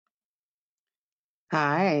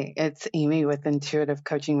Hi, it's Amy with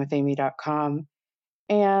intuitivecoachingwithamy.com.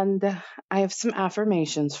 And I have some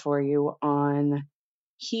affirmations for you on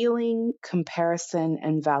healing, comparison,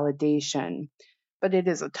 and validation. But it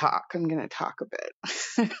is a talk. I'm going to talk a bit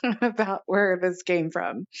about where this came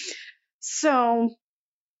from. So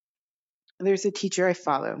there's a teacher I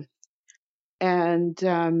follow, and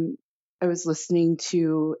I was listening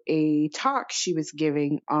to a talk she was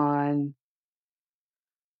giving on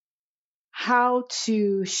how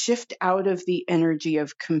to shift out of the energy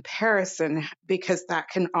of comparison because that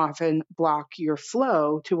can often block your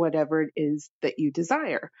flow to whatever it is that you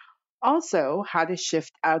desire. Also, how to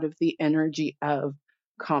shift out of the energy of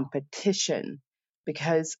competition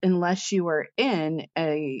because unless you are in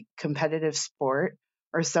a competitive sport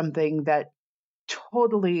or something that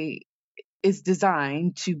totally is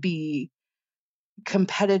designed to be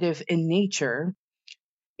competitive in nature,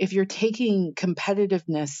 if you're taking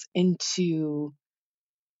competitiveness into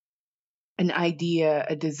an idea,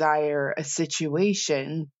 a desire, a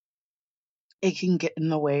situation, it can get in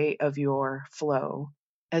the way of your flow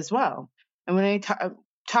as well. And when I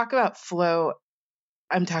talk about flow,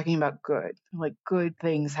 I'm talking about good, like good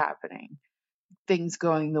things happening, things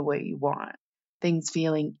going the way you want, things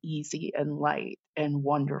feeling easy and light and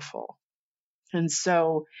wonderful. And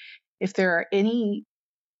so, if there are any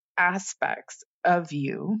aspects of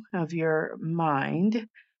you, of your mind,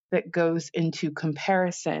 that goes into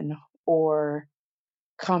comparison or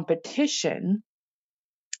competition,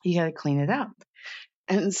 you got to clean it up.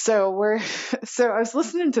 And so so I was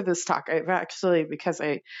listening to this talk. I've actually, because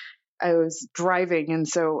I was driving and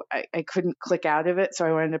so I couldn't click out of it. So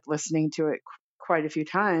I wound up listening to it quite a few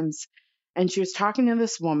times. And she was talking to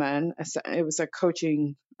this woman. It was a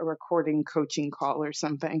recording coaching call or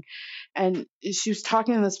something. And she was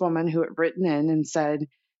talking to this woman who had written in and said,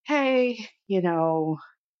 hey,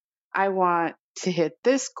 I want to hit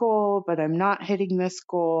this goal, but I'm not hitting this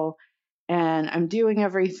goal. And I'm doing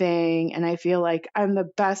everything. And I feel like I'm the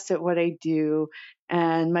best at what I do.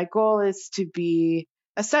 And my goal is to be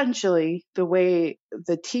essentially the way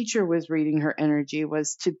the teacher was reading her energy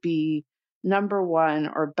was to be number one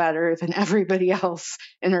or better than everybody else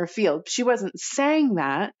in her field. She wasn't saying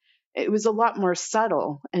that. It was a lot more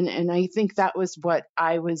subtle. And I think that was what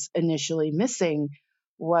I was initially missing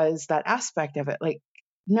was that aspect of it. Like,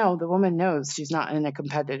 no, the woman knows she's not in a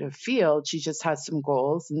competitive field. She just has some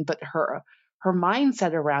goals, but her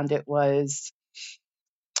mindset around it was,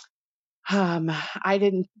 I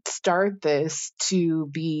didn't start this to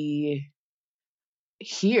be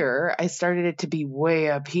here. I started it to be way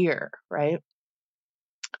up here, right?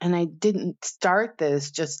 And I didn't start this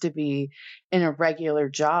just to be in a regular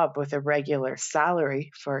job with a regular salary,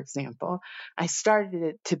 for example. I started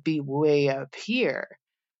it to be way up here,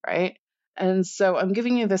 right? And so I'm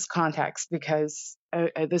giving you this context because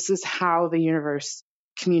this is how the universe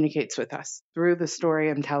communicates with us through the story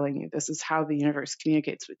I'm telling you. This is how the universe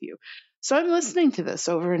communicates with you. So I'm listening to this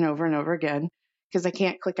over and over and over again because I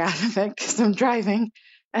can't click out of it because I'm driving.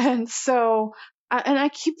 And so and I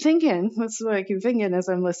keep thinking, that's what I keep thinking as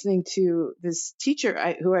I'm listening to this teacher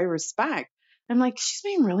who I respect. I'm like, she's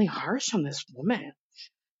being really harsh on this woman.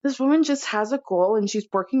 This woman just has a goal and she's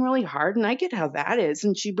working really hard, and I get how that is.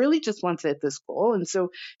 And she really just wants to hit this goal. And so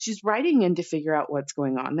she's writing in to figure out what's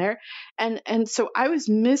going on there. And so I was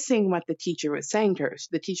missing what the teacher was saying to her.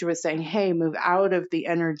 The teacher was saying, hey, move out of the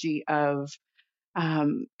energy of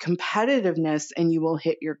competitiveness and you will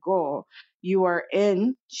hit your goal. You are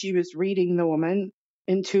in, she was reading the woman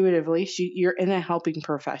intuitively, you're in a helping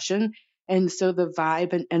profession. And so the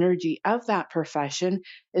vibe and energy of that profession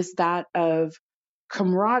is that of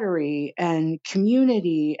camaraderie and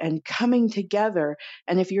community and coming together.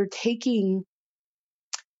 And if you're taking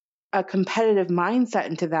a competitive mindset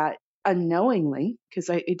into that unknowingly, because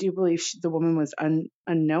I do believe the woman was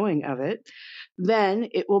unknowing of it, then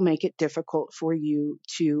it will make it difficult for you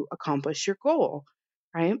to accomplish your goal,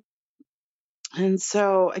 right? And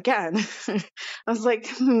so again, I was like,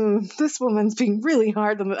 this woman's being really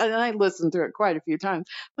hard on and I listened to it quite a few times.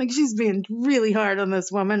 Like, she's being really hard on this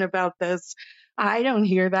woman about this. I don't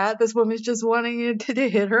hear that. This woman's just wanting you to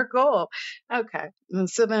hit her goal. Okay. And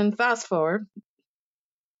so then fast forward,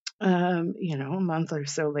 a month or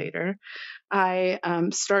so later, I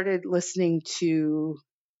started listening to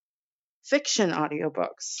fiction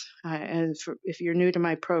audiobooks. If you're new to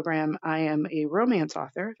my program, I am a romance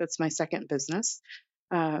author. That's my second business,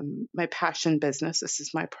 my passion business. This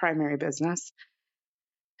is my primary business.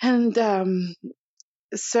 And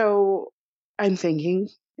so I'm thinking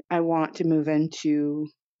I want to move into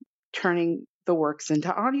turning the works into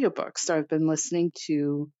audiobooks. So I've been listening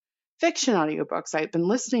to fiction audiobooks. I've been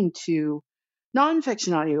listening to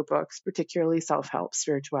nonfiction audiobooks, particularly self-help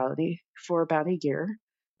spirituality, for about a year.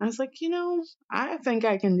 I was like, I think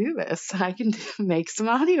I can do this. I can make some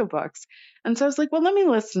audiobooks. And so I was like, well, let me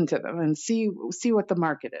listen to them and see what the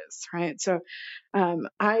market is, right? So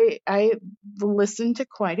I listened to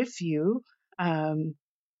quite a few.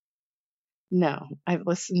 No, I've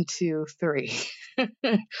listened to 3.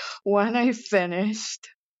 One I finished.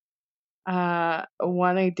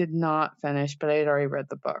 One I did not finish, but I had already read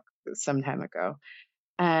the book some time ago.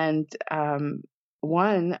 And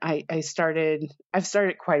one I've started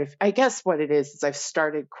quite I guess what it is I've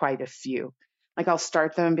started quite a few. Like I'll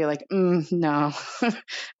start them and be like, no,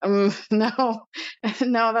 no,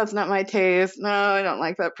 no, that's not my taste. No, I don't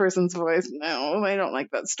like that person's voice. No, I don't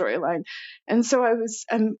like that storyline. And so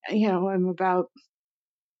I'm about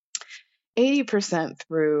 80%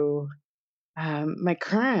 through my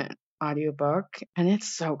current audiobook, and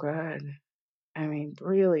it's so good. I mean,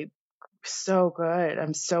 really so good.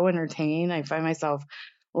 I'm so entertained. I find myself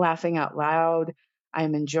laughing out loud.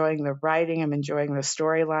 I'm enjoying the writing. I'm enjoying the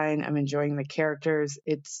storyline. I'm enjoying the characters.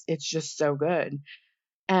 It's just so good.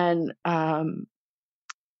 And I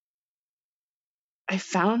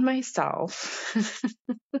found myself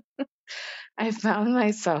I found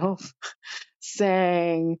myself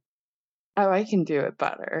saying, oh, I can do it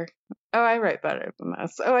better. Oh, I write better than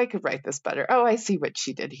this. Oh, I could write this better. Oh, I see what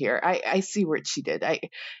she did here. I see what she did. I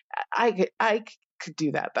could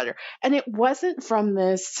do that better. And it wasn't from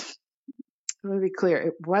this, let me be clear,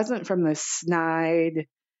 it wasn't from this snide,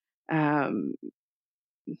 um,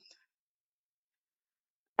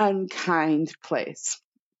 unkind place.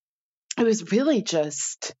 It was really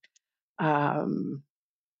just, I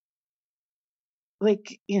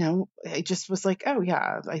just was like, oh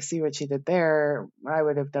yeah, I see what she did there. I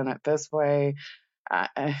would have done it this way. Uh,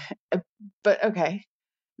 but okay.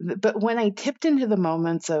 But when I tipped into the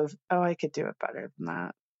moments of, oh, I could do it better than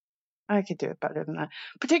that. I could do it better than that.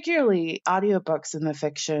 Particularly audiobooks in the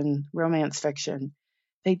fiction, romance fiction,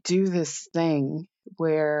 they do this thing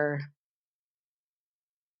where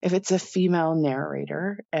if it's a female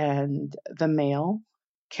narrator and the male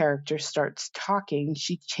character starts talking,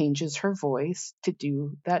 she changes her voice to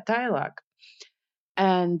do that dialogue.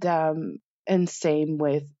 And same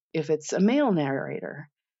with if it's a male narrator.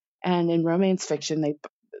 And in romance fiction,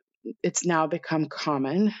 it's now become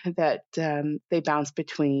common that they bounce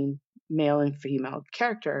between male and female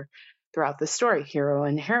character throughout the story, hero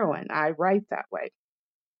and heroine. I write that way.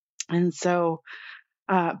 And so,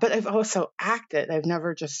 but I've also acted. I've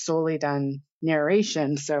never just solely done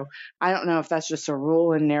narration. So I don't know if that's just a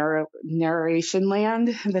rule in narration land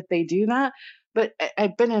that they do that. But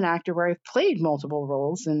I've been an actor where I've played multiple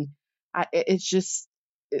roles, and it's just,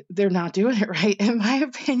 they're not doing it right, in my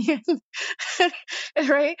opinion.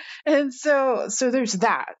 Right. And so there's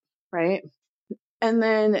that. Right. And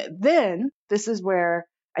then this is where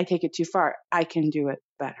I take it too far. I can do it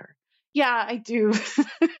better. Yeah, I do.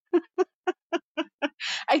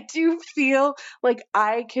 I do feel like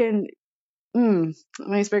I can.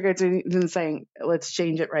 My spirit's been saying, let's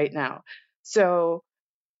change it right now. So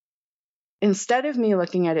instead of me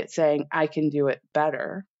looking at it saying, I can do it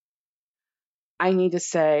better, I need to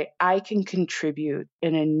say, I can contribute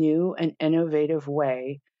in a new and innovative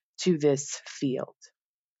way to this field.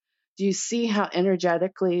 Do you see how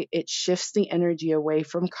energetically it shifts the energy away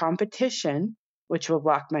from competition, which will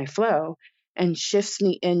block my flow, and shifts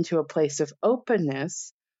me into a place of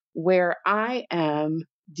openness where I am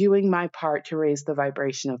doing my part to raise the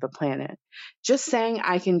vibration of the planet? Just saying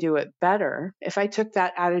I can do it better, if I took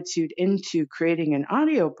that attitude into creating an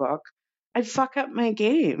audiobook, I'd fuck up my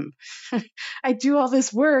game. I'd do all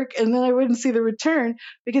this work and then I wouldn't see the return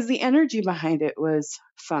because the energy behind it was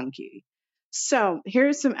funky. So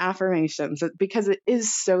here's some affirmations because it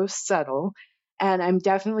is so subtle. And I'm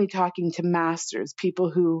definitely talking to masters,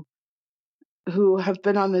 people who have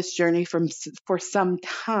been on this journey for some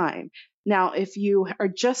time. Now, if you are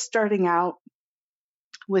just starting out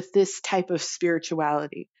with this type of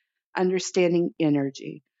spirituality, understanding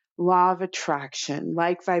energy, law of attraction,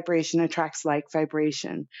 like vibration attracts like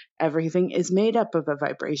vibration. Everything is made up of a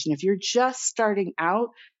vibration. If you're just starting out,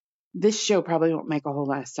 this show probably won't make a whole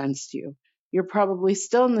lot of sense to you. You're probably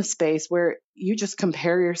still in the space where you just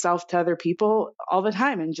compare yourself to other people all the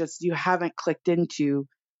time and just you haven't clicked into,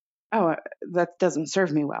 oh, that doesn't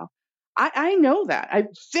serve me well. I know that. I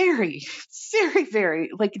very, very, very,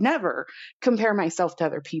 like never compare myself to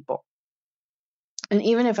other people. And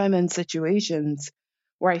even if I'm in situations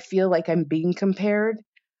where I feel like I'm being compared,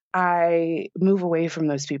 I move away from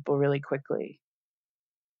those people really quickly.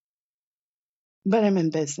 But I'm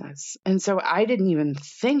in business. And so I didn't even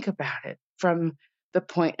think about it from the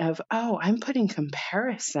point of, oh, I'm putting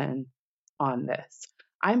comparison on this.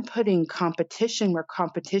 I'm putting competition where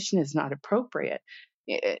competition is not appropriate.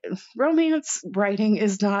 Romance writing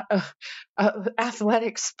is not a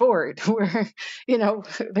athletic sport where,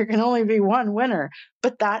 there can only be one winner.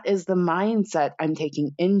 But that is the mindset I'm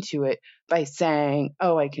taking into it by saying,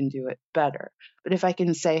 oh, I can do it better. But if I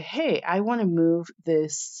can say, hey, I want to move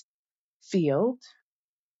this field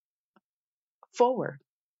forward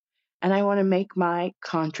and I want to make my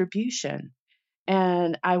contribution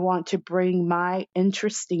and I want to bring my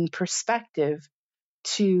interesting perspective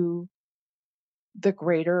to the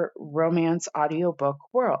greater romance audiobook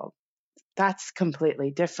world. That's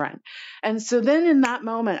completely different. And so then in that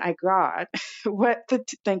moment, I got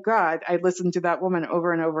thank God I listened to that woman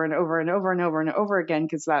over and over and over and over and over and over again,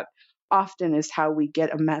 because that often is how we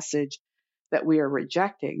get a message that we are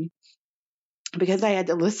rejecting. Because I had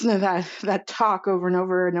to listen to that talk over and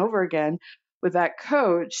over and over again with that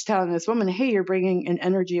coach telling this woman, hey, you're bringing an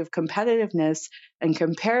energy of competitiveness and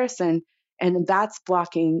comparison, and that's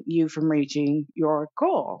blocking you from reaching your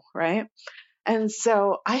goal, right? And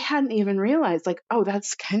so I hadn't even realized, like, oh,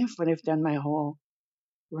 that's kind of what I've done my whole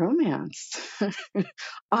romance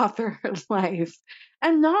author life.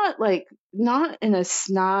 And not in a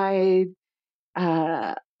snide,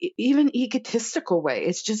 even egotistical way.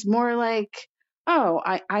 It's just more like, oh,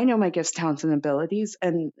 I know my gifts, talents, and abilities.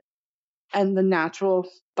 And the natural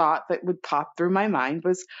thought that would pop through my mind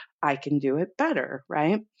was, I can do it better,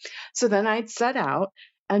 right? So then I'd set out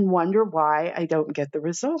and wonder why I don't get the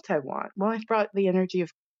result I want. Well, I've brought the energy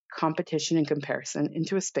of competition and comparison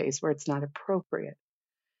into a space where it's not appropriate.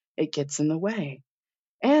 It gets in the way,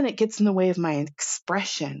 and it gets in the way of my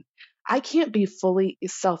expression. I can't be fully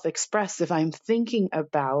self-expressed if I'm thinking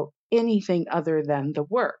about anything other than the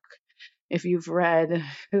work. If you've read,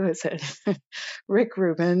 who is it? Rick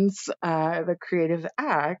Rubin's The Creative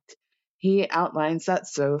Act, he outlines that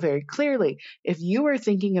so very clearly. If you are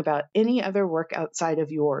thinking about any other work outside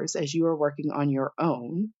of yours as you are working on your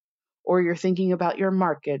own, or you're thinking about your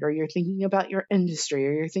market, or you're thinking about your industry,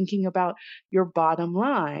 or you're thinking about your bottom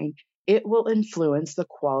line, it will influence the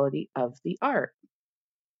quality of the art.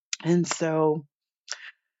 And so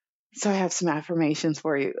I have some affirmations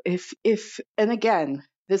for you. And again,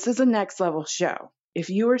 this is a next level show. If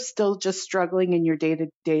you are still just struggling in your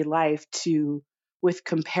day-to-day life with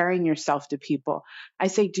comparing yourself to people, I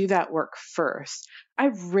say do that work first. I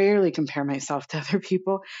rarely compare myself to other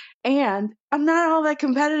people, and I'm not all that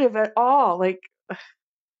competitive at all. Like,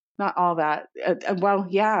 not all that. Well,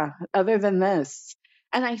 yeah, other than this.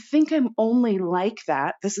 And I think I'm only like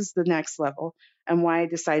that. This is the next level, and why I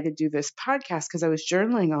decided to do this podcast, because I was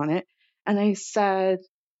journaling on it. And I said,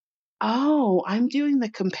 oh, I'm doing the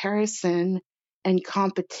comparison and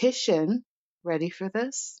competition. Ready for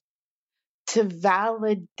this? To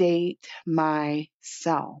validate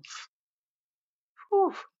myself.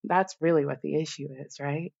 Whew, that's really what the issue is,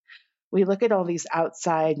 right? We look at all these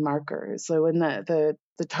outside markers. So in the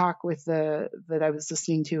talk with that I was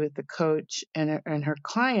listening to with the coach and her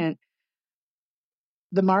client,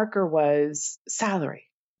 the marker was salary,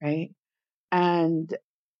 right? And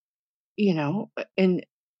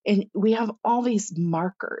and we have all these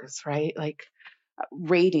markers, right? Like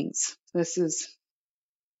ratings. This is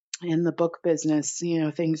in the book business,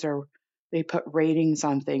 they put ratings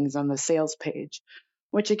on things on the sales page,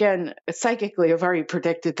 which again, psychically, I've already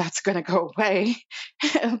predicted that's going to go away.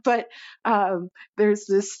 But there's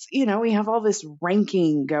this, we have all this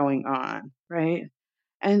ranking going on, right?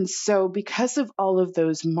 And so because of all of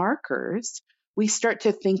those markers, we start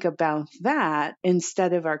to think about that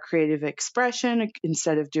instead of our creative expression,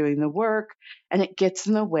 instead of doing the work, and it gets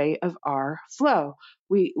in the way of our flow.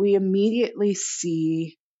 We immediately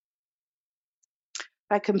see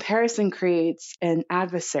that comparison creates an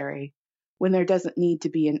adversary when there doesn't need to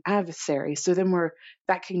be an adversary. So then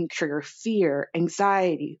that can trigger fear,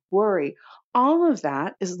 anxiety, worry. All of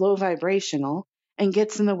that is low vibrational and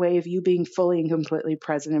gets in the way of you being fully and completely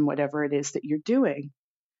present in whatever it is that you're doing.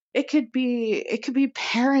 It could be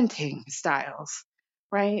parenting styles,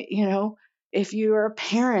 right? If you're a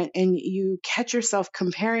parent and you catch yourself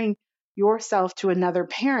comparing yourself to another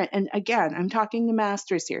parent, and again, I'm talking to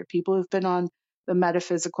masters here, people who've been on the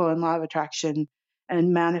metaphysical and law of attraction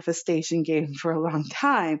and manifestation game for a long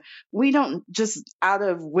time. We don't just out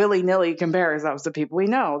of willy-nilly compare ourselves to people. We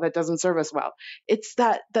know that doesn't serve us well. It's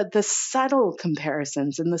that the subtle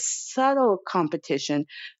comparisons and the subtle competition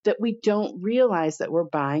that we don't realize that we're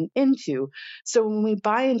buying into. So when we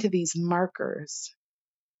buy into these markers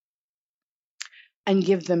and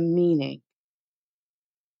give them meaning,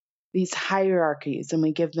 these hierarchies, and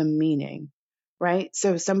we give them meaning, right?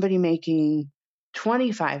 So somebody making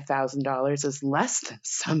 $25,000 is less than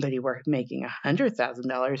somebody worth making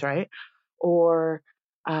 $100,000, right? Or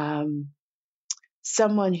um,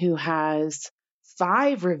 someone who has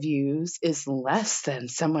 5 reviews is less than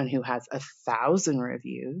someone who has 1,000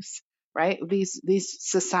 reviews, right? These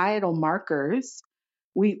societal markers,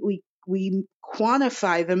 we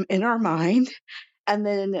quantify them in our mind, and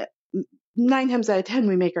then 9 times out of 10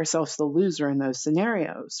 we make ourselves the loser in those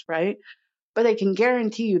scenarios, right? But I can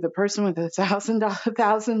guarantee you, the person with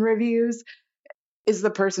 1,000 reviews is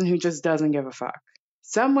the person who just doesn't give a fuck.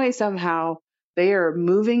 Some way, somehow, they are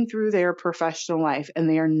moving through their professional life and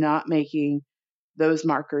they are not making those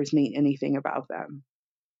markers mean anything about them.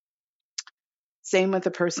 Same with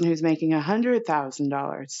the person who's making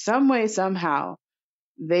 $100,000. Some way, somehow,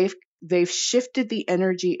 they've shifted the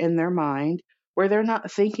energy in their mind where they're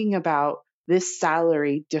not thinking about this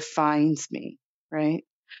salary defines me, right?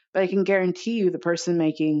 But I can guarantee you, the person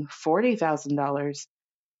making $40,000,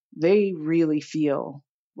 they really feel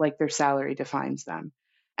like their salary defines them.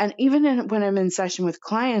 And even when I'm in session with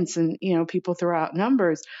clients and, people throw out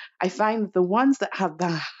numbers, I find that the ones that have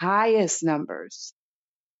the highest numbers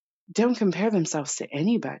don't compare themselves to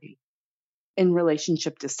anybody in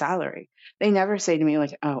relationship to salary. They never say to me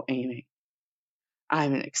like, "Oh, Amy,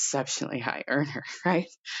 I'm an exceptionally high earner," right?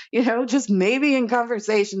 Just maybe in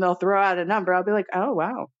conversation, they'll throw out a number. I'll be like, "Oh,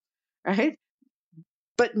 wow." Right.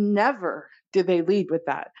 But never do they lead with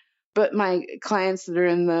that. But my clients that are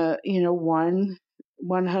in the,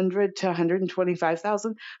 100 to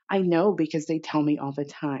 125,000, I know because they tell me all the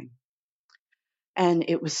time. And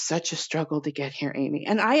it was such a struggle to get here, Amy.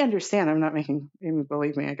 And I understand. I'm not making, Amy,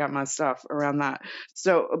 believe me, I got my stuff around that.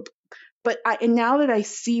 So, and now that I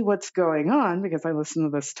see what's going on, because I listen to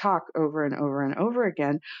this talk over and over and over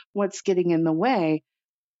again, what's getting in the way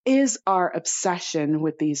is our obsession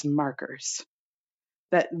with these markers,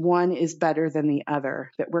 that one is better than the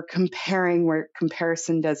other, that we're comparing where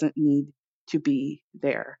comparison doesn't need to be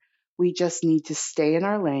there. We just need to stay in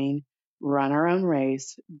our lane, run our own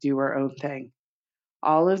race, do our own thing.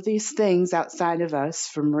 All of these things outside of us,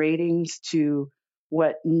 from ratings to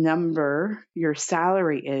what number your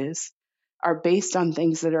salary is, are based on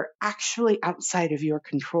things that are actually outside of your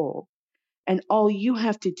control. And all you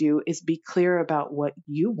have to do is be clear about what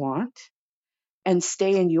you want and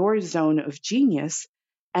stay in your zone of genius.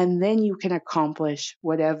 And then you can accomplish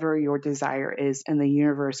whatever your desire is, and the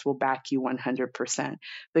universe will back you 100%.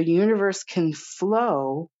 The universe can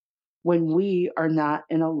flow when we are not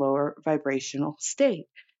in a lower vibrational state.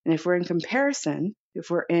 And if we're in comparison, if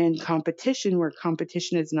we're in competition where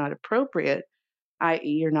competition is not appropriate,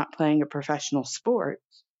 i.e., you're not playing a professional sport,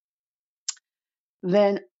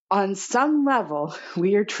 then on some level,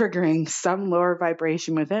 we are triggering some lower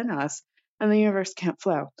vibration within us, and the universe can't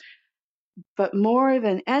flow. But more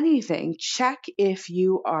than anything, check if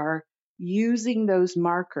you are using those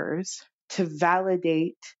markers to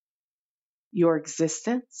validate your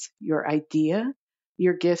existence, your idea,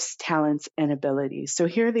 your gifts, talents, and abilities. So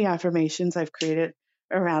here are the affirmations I've created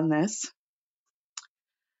around this.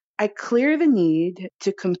 I clear the need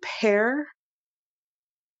to compare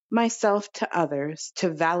myself to others to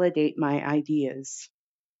validate my ideas.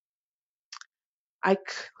 I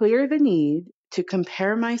clear the need to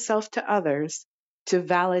compare myself to others to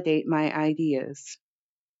validate my ideas.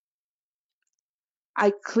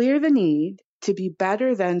 I clear the need to be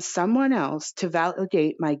better than someone else to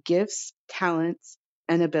validate my gifts, talents,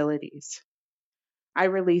 and abilities. I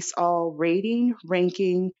release all rating,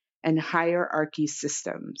 ranking, and hierarchy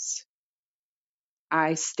systems.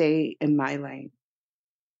 I stay in my lane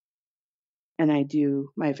and I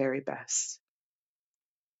do my very best.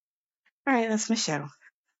 All right, that's my show.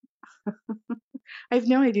 I have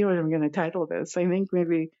no idea what I'm going to title this. I think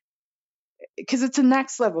maybe because it's a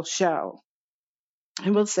next level show. I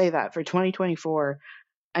will say that for 2024,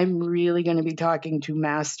 I'm really going to be talking to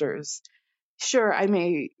masters. Sure, I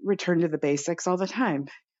may return to the basics all the time.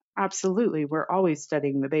 Absolutely, we're always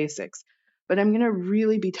studying the basics. But I'm going to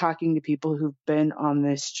really be talking to people who've been on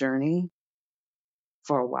this journey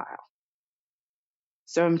for a while.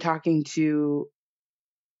 So I'm talking to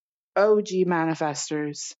OG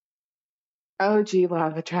manifestors, OG law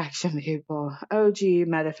of attraction people, OG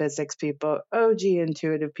metaphysics people, OG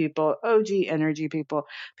intuitive people, OG energy people,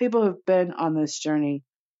 people who've been on this journey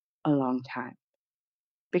a long time.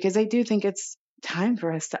 Because I do think it's time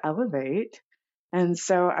for us to elevate. And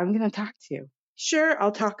so I'm going to talk to you. Sure,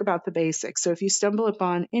 I'll talk about the basics. So if you stumble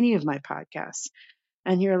upon any of my podcasts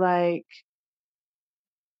and you're like,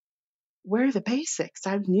 where are the basics?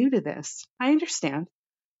 I'm new to this. I understand.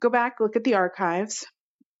 Go back, look at the archives.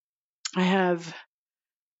 I have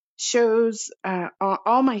Shows,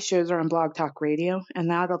 all my shows are on Blog Talk Radio,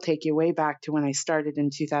 and that'll take you way back to when I started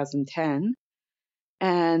in 2010.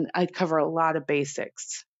 And I'd cover a lot of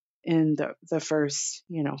basics in the first,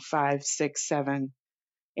 5, 6, 7,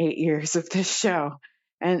 8 years of this show.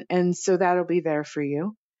 And so that'll be there for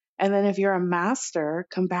you. And then if you're a master,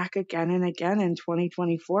 come back again and again in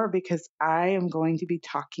 2024, because I am going to be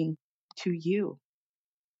talking to you,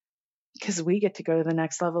 because we get to go to the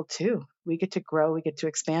next level too. We get to grow, we get to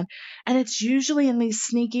expand. And it's usually in these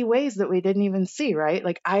sneaky ways that we didn't even see, right?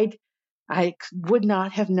 Like I would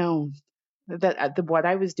not have known that what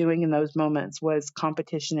I was doing in those moments was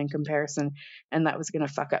competition and comparison, and that was going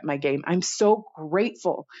to fuck up my game. I'm so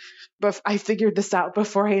grateful, but I figured this out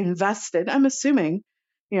before I invested. I'm assuming,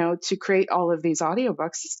 to create all of these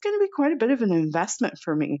audiobooks, it's going to be quite a bit of an investment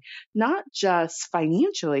for me, not just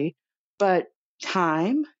financially, but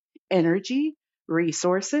time, energy,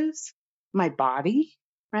 resources, my body,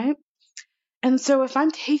 right? And so if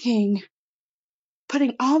I'm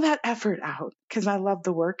putting all that effort out because I love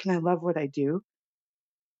the work and I love what I do,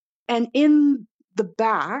 and in the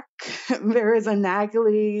back, there is a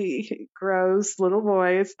naggly, gross little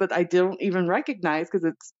voice that I don't even recognize because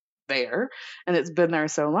it's there and it's been there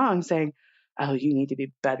so long saying, oh, you need to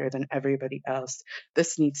be better than everybody else.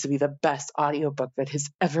 This needs to be the best audiobook that has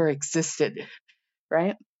ever existed,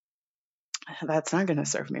 right? That's not going to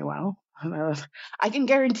serve me well. I can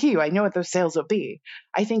guarantee you, I know what those sales will be.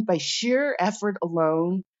 I think by sheer effort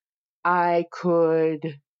alone, I could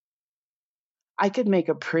make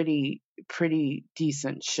a pretty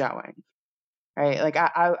decent showing, right? Like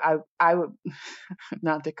I would,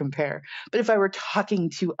 not to compare, but if I were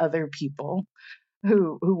talking to other people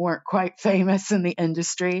who weren't quite famous in the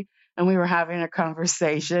industry and we were having a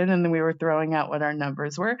conversation and then we were throwing out what our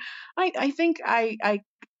numbers were, I think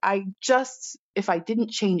I just, if I didn't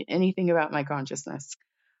change anything about my consciousness,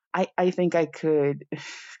 I think I could.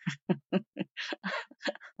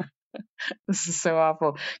 This is so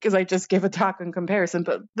awful because I just gave a talk on comparison,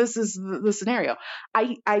 but this is the scenario.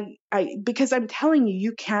 Because I'm telling you,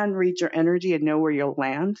 you can read your energy and know where you'll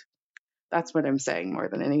land. That's what I'm saying more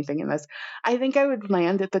than anything in this. I think I would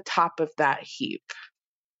land at the top of that heap.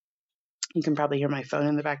 You can probably hear my phone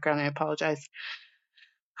in the background. I apologize.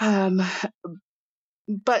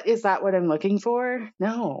 But is that what I'm looking for?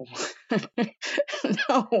 No.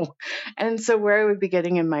 No. And so where I would be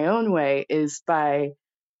getting in my own way is by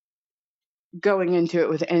going into it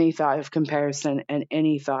with any thought of comparison and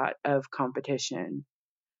any thought of competition.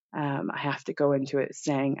 I have to go into it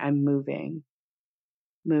saying I'm moving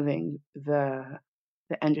the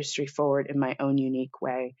industry forward in my own unique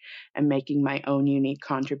way and making my own unique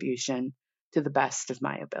contribution to the best of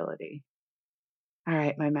my ability. All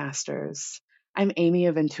right, my masters. I'm Amy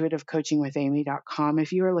of intuitivecoachingwithamy.com.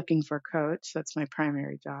 If you are looking for a coach, that's my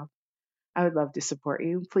primary job. I would love to support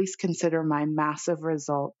you. Please consider my massive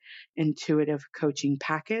result intuitive coaching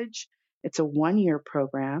package. It's a 1-year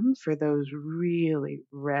program for those really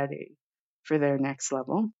ready for their next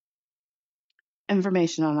level.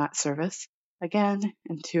 Information on that service, again,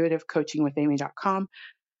 intuitivecoachingwithamy.com.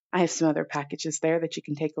 I have some other packages there that you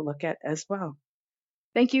can take a look at as well.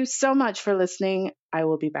 Thank you so much for listening. I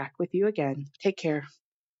will be back with you again. Take care.